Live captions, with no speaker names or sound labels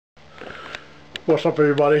What's up,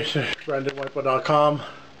 everybody? It's BrandonWiper.com.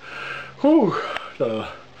 Whew. The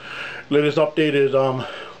latest update is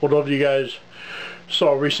for those of you guys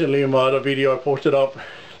saw recently in my other video I posted up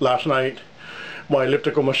last night, my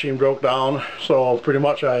elliptical machine broke down, so pretty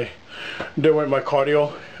much I did with my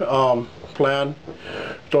cardio plan.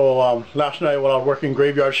 So last night while I was working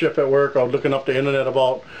graveyard shift at work, I was looking up the internet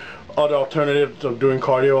about other alternatives of doing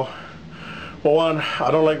cardio. For one, I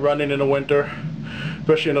don't like running in the winter,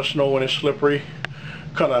 especially in the snow when it's slippery.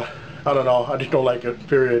 Kinda, I don't know, I just don't like it,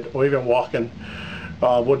 period. Or even walking.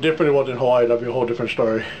 What different it was in Hawaii, that'd be a whole different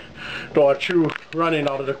story. So I chew running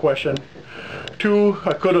out of the question. Two,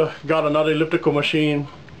 I could have got another elliptical machine,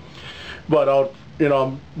 but I'll,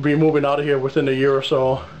 be moving out of here within a year or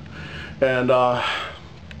so. And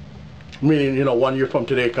meaning, 1 year from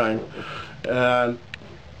today kind. And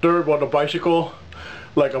third was a bicycle,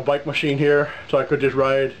 like a bike machine here, so I could just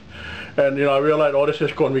ride. And I realized all this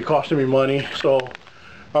is going to be costing me money, so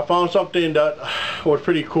I found something that was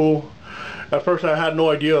pretty cool. At first I had no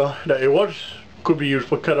idea that it could be used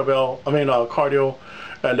for cardio,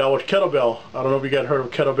 and that was Kettlebell. I don't know if you guys heard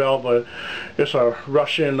of Kettlebell, but it's a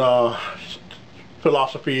Russian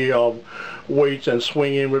philosophy of weights and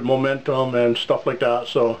swinging with momentum and stuff like that.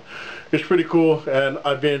 So it's pretty cool, and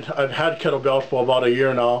I've had kettlebells for about a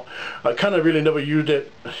year now. I kind of really never used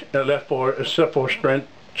it except for strength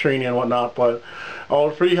training and whatnot, but I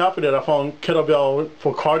was pretty happy that I found kettlebell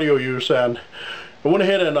for cardio use, and I went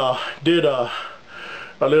ahead and did a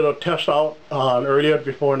little test out earlier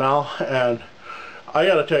before now, and I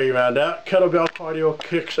gotta tell you, man, that kettlebell cardio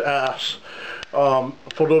kicks ass. For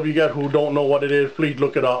those of you guys who don't know what it is, please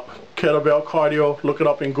look it up. Kettlebell cardio, look it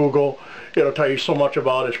up in Google. It'll tell you so much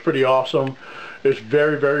about it. It's pretty awesome. It's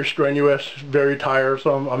very, very strenuous, very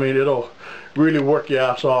tiresome. I mean, it'll really work your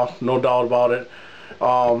ass off, no doubt about it.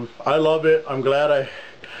 I love it. I'm glad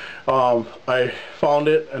I found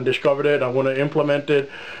it and discovered it. I'm going to implement it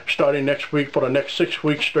starting next week for the next 6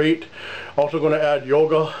 weeks straight. Also going to add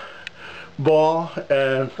yoga ball,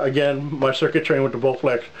 and again my circuit training with the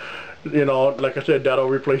Bowflex. Like I said, that'll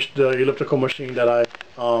replace the elliptical machine that I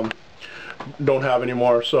don't have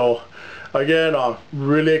anymore. So again, I'm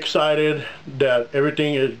really excited that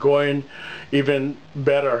everything is going even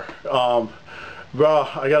better. Bro,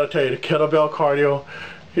 I gotta tell you, the kettlebell cardio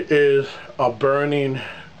is a burning,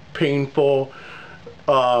 painful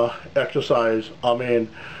exercise. I mean,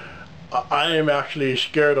 I am actually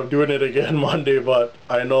scared of doing it again Monday, but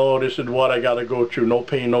I know this is what I gotta go through. No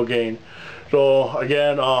pain, no gain. So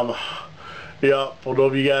again, yeah, for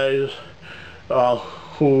those of you guys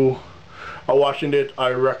who are watching it, I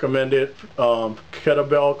recommend it.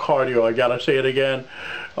 Kettlebell cardio, I gotta say it again.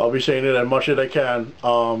 I'll be saying it as much as I can.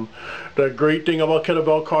 The great thing about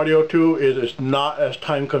kettlebell cardio too is it's not as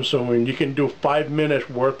time consuming. You can do 5 minutes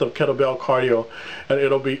worth of kettlebell cardio and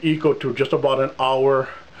it'll be equal to just about an hour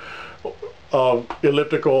of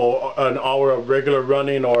elliptical, an hour of regular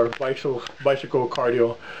running or bicycle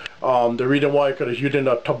cardio. The reason why, because it's using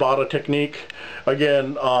the Tabata technique.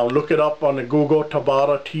 Again, look it up on the Google,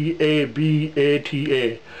 Tabata,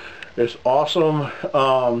 T-A-B-A-T-A. It's awesome.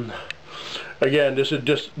 Again, these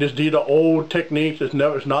are old techniques. It's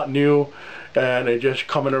not new, and they're just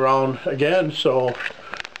coming around again. So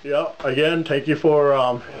yeah, again, thank you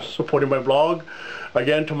for supporting my blog.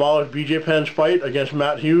 Again, tomorrow is BJ Penn's fight against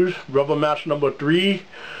Matt Hughes, rubber match number 3.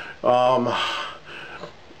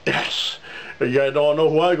 Yes, you guys don't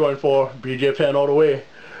know who I'm going for. BJ Penn all the way.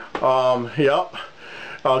 Yep.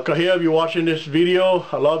 Kahir, if you're watching this video,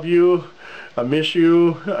 I love you. I miss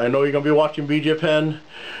you. I know you're going to be watching BJ Penn,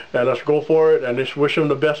 and let's go for it, and just wish him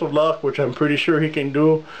the best of luck, which I'm pretty sure he can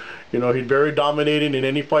do. He's very dominating in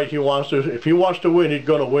any fight he wants to. If he wants to win, he's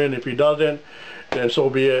going to win. If he doesn't, then so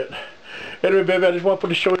be it. Anyway, baby, I just want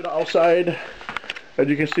to show you the outside. As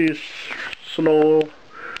you can see, it's snow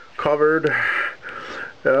covered.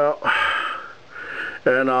 Yeah.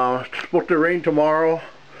 And it's supposed to rain tomorrow.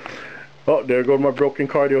 Oh, there goes my broken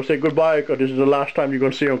cardio. Say goodbye, because this is the last time you're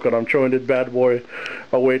going to see him, because I'm throwing this bad boy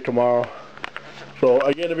away tomorrow. So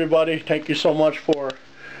again, everybody, thank you so much for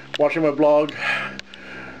watching my blog.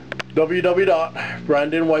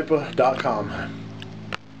 www.BrandonWiper.com